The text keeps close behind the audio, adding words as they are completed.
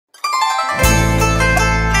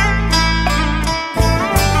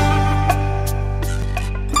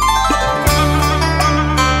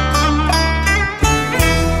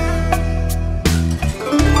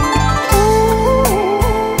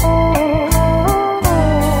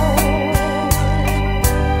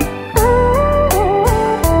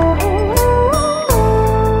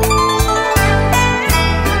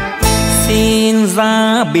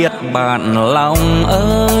ra biệt bạn lòng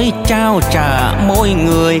ơi, trao trả mỗi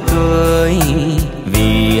người cười.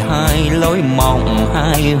 Vì hai lối mộng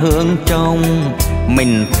hai hướng trông,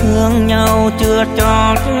 mình thương nhau chưa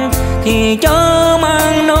chót thì chớ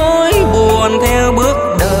mang nỗi buồn theo bước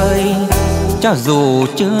đời, cho dù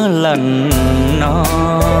chưa lần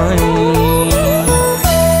nói.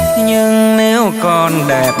 Nhưng nếu còn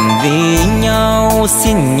đẹp vì nhau,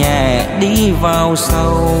 xin nhẹ đi vào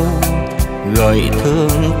sâu. Gợi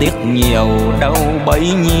thương tiếc nhiều đau bấy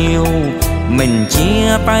nhiêu, mình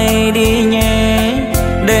chia tay đi nhé,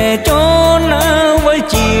 để chốn nào với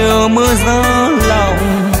chiều mưa gió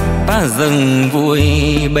lòng, ta dừng vui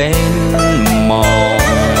bên mộng.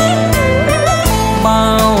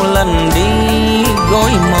 Bao lần đi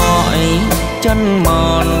gối mỏi chân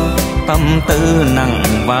mòn, tâm tư nặng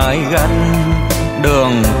vai gánh,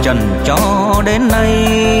 đường trần cho đến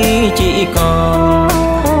nay chỉ còn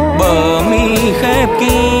bờ mi khép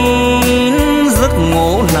kín. Giấc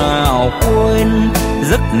ngủ nào quên,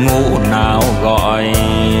 giấc ngủ nào gọi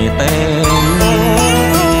tên.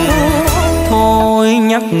 Thôi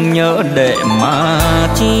nhắc nhớ để mà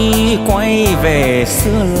chi, quay về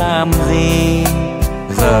xưa làm gì.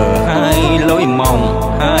 Giờ hai lối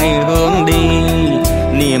mộng hai hướng đi,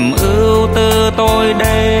 niềm ưu tư tôi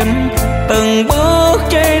đêm. Từng bước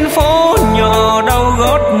trên phố nhỏ đau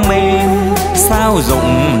gót mềm, sao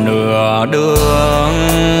rụng nửa đường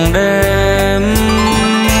đêm.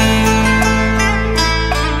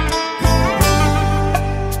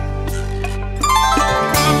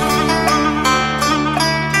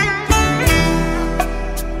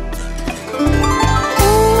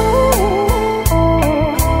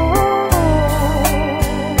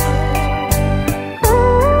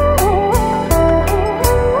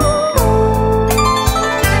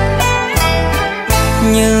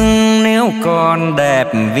 Còn đẹp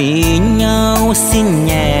vì nhau, xin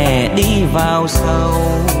nhẹ đi vào sâu.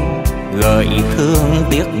 Gợi thương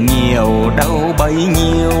tiếc nhiều đau bấy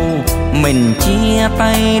nhiêu, mình chia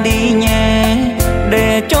tay đi nhé,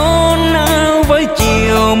 để chốn nào với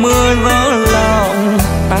chiều mưa gió lòng,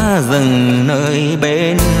 ta dừng nơi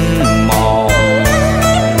bên mộng.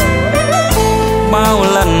 Bao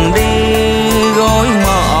lần đi gối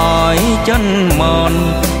mỏi chân mòn,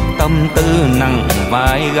 tâm tư nặng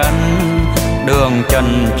vai gánh, đường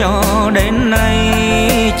trần cho đến nay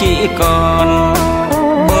chỉ còn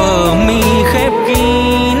bờ mi khép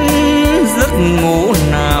kín. Giấc ngủ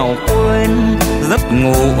nào quên, giấc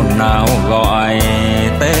ngủ nào gọi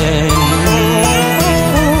tên.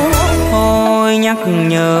 Thôi nhắc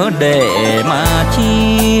nhớ để mà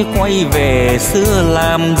chi, quay về xưa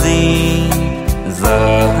làm gì.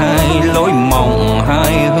 Giờ hai lối mộng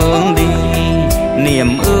hai hướng đi,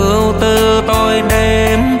 niềm ưu tư tôi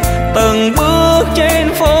đêm. Từng bước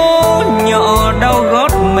trên phố nhỏ đau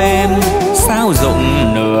gót mềm, sao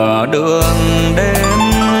rụng nửa đường đêm.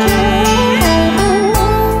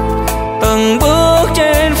 Từng bước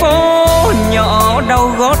trên phố nhỏ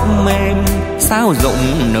đau gót mềm, sao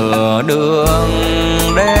rụng nửa đường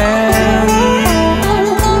đêm.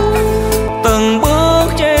 Từng bước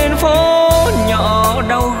trên phố nhỏ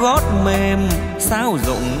đau gót mềm, sao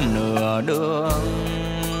rụng nửa đường.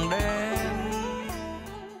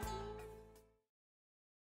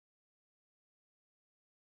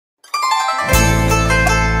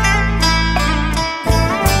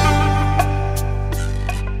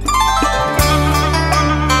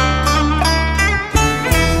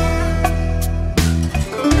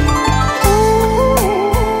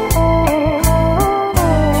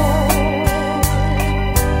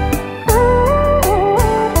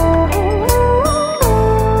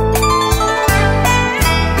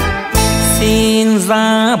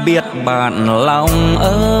 Ra biệt bạn lòng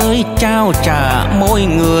ơi, trao trả mỗi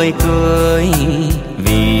người cười.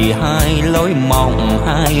 Vì hai lối mộng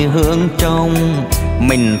hai hướng trông,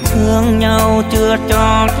 mình thương nhau chưa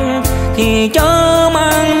chót thì chớ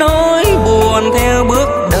mang nỗi buồn theo bước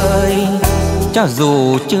đời, cho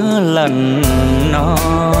dù chưa lần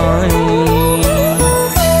nói.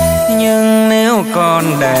 Nhưng nếu còn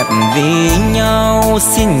đẹp vì nhau,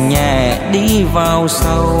 xin nhẹ đi vào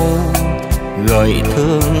sâu. Gợi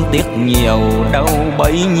thương tiếc nhiều đau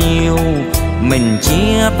bấy nhiêu, mình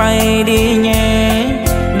chia tay đi nhé,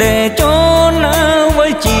 để chốn nào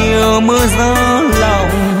với chiều mưa gió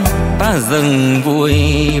lòng, ta dừng vui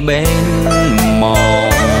bên mộng.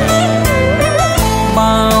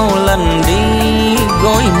 Bao lần đi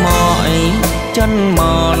gối mỏi chân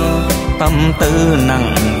mòn, tâm tư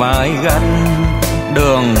nặng vai gánh,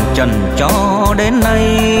 đường trần cho đến nay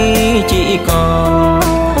chỉ còn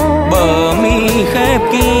bờ mi khép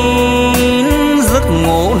kín. Giấc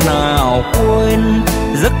ngủ nào nào quên,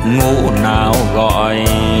 giấc ngủ nào gọi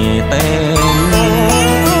tên.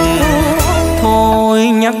 Thôi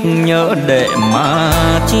nhắc nhớ để mà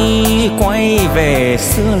chi, quay về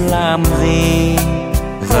xưa làm gì.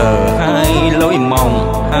 Giờ hai lối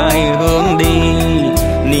mộng, hai hướng đi,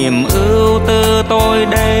 niềm ưu tư tôi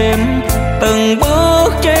đêm. Từng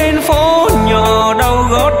bước trên phố nhỏ đau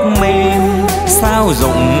gót mềm, sao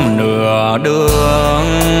rụng nửa đường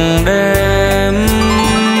đêm.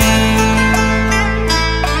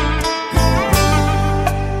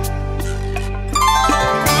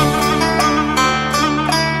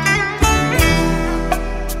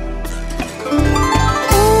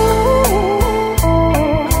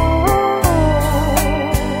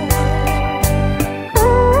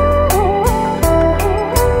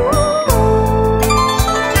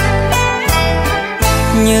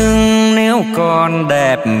 Còn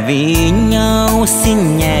đẹp vì nhau,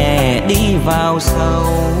 xin nhẹ đi vào sâu.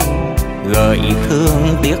 Gợi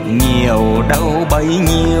thương tiếc nhiều đâu bấy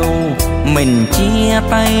nhiêu, mình chia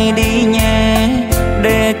tay đi nhé.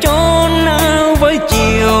 Để chốn nào với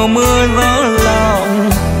chiều mưa gió lòng,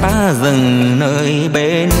 ta dừng nơi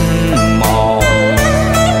bên mòn.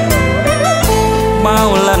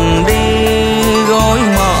 Bao lần đi gối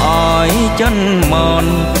mỏi chân mòn,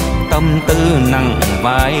 tâm tư nặng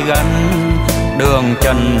vai gánh. Đường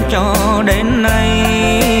trần cho đến nay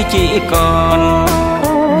chỉ còn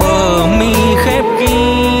bờ mi khép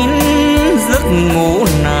kín, giấc ngủ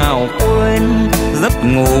nào quên, giấc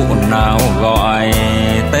ngủ nào gọi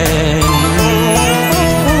tên.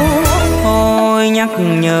 Thôi nhắc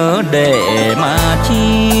nhớ để mà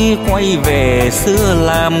chi, quay về xưa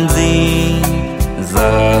làm gì.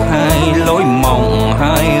 Giờ hai lối mộng,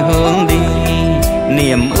 hai hướng đi,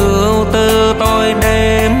 niềm ưu tư tôi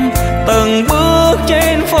đêm. Từng bước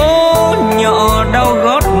trên phố nhỏ đau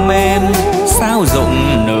gót mềm, sao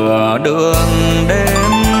rụng nửa đường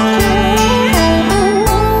đêm.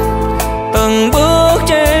 Từng bước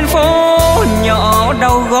trên phố nhỏ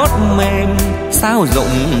đau gót mềm, sao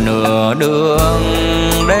rụng nửa đường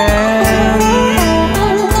đêm.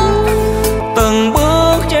 Từng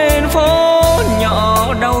bước trên phố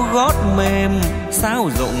nhỏ đau gót mềm, sao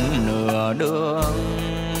rụng nửa đường.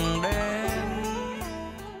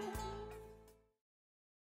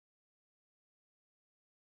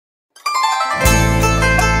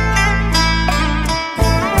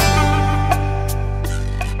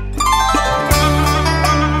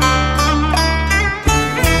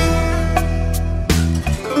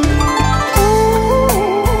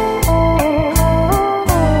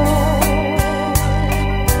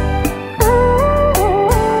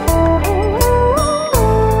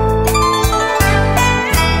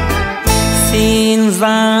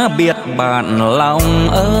 Ra biệt bạn lòng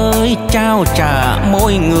ơi, trao trả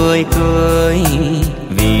mỗi người cười.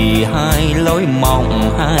 Vì hai lối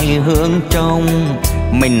mộng, hai hướng trông,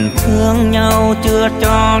 mình thương nhau chưa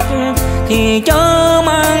chót thì chớ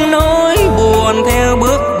mang nỗi buồn theo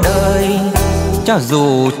bước đời, cho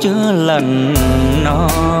dù chưa lần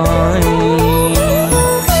nói.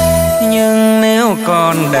 Nhưng nếu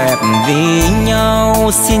còn đẹp vì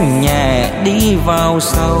nhau, xin nhẹ đi vào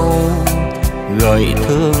sâu. Gợi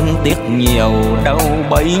thương tiếc nhiều đâu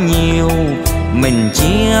bấy nhiêu, mình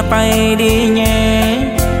chia tay đi nhé.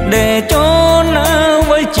 Để chốn nào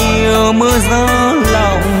với chiều mưa gió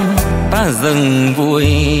lòng, ta dừng vui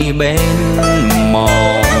bên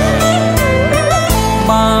mòn.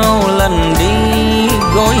 Bao lần đi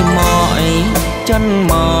gối mỏi chân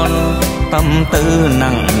mòn, tâm tư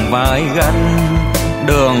nặng vai gánh.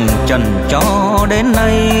 Đường trần cho đến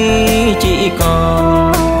nay chỉ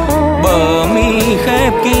còn bờ mi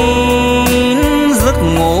khép kín, giấc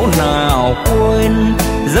ngủ nào quên,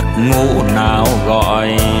 giấc ngủ nào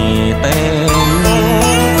gọi tên.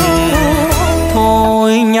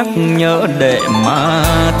 Thôi nhắc nhớ để mà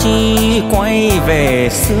chi, quay về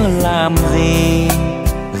xưa làm gì.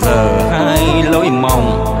 Giờ hai lối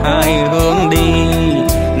mộng, hai hướng đi,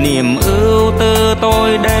 niềm ưu tư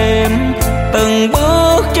tôi đêm. Từng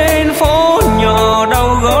bước trên phố nhỏ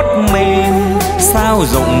đau gót mềm, sao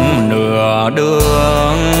rụng nửa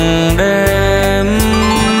đường đêm.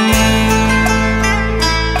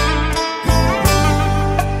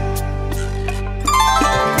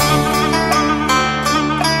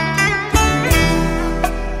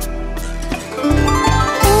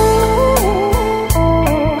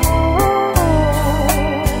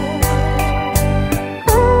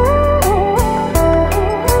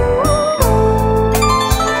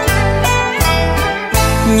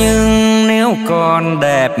 Còn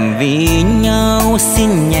đẹp vì nhau,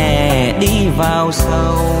 xin nhẹ đi vào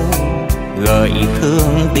sâu. gợi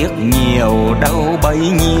thương tiếc nhiều đâu bấy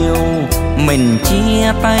nhiêu. Mình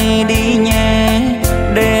chia tay đi nhé,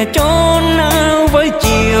 để chốn nào với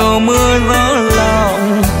chiều mưa gió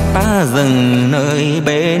lòng. Ta dừng nơi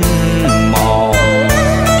bên mòn,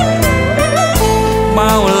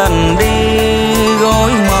 bao lần đi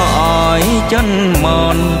gối mỏi chân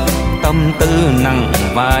mòn, tâm tư nặng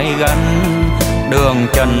vai gánh. Đường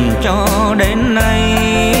trần cho đến nay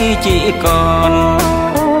chỉ còn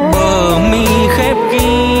bờ mi khép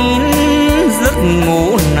kín, giấc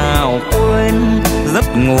ngủ nào quên,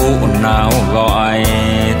 giấc ngủ nào gọi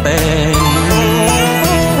tên.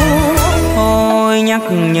 Thôi nhắc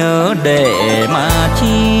nhớ để mà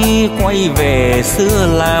chi, quay về xưa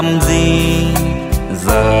làm gì.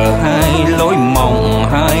 Giờ hai lối mộng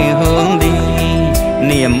hai hướng đi,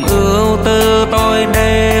 niềm ưu tư tôi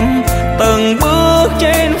đêm. Từng bước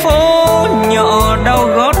trên phố nhỏ đau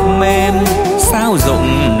gót mềm, sao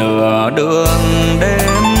rụng nửa đường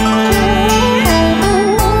đêm.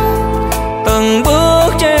 Từng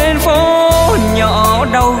bước trên phố nhỏ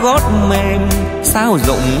đau gót mềm, sao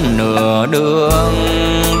rụng nửa đường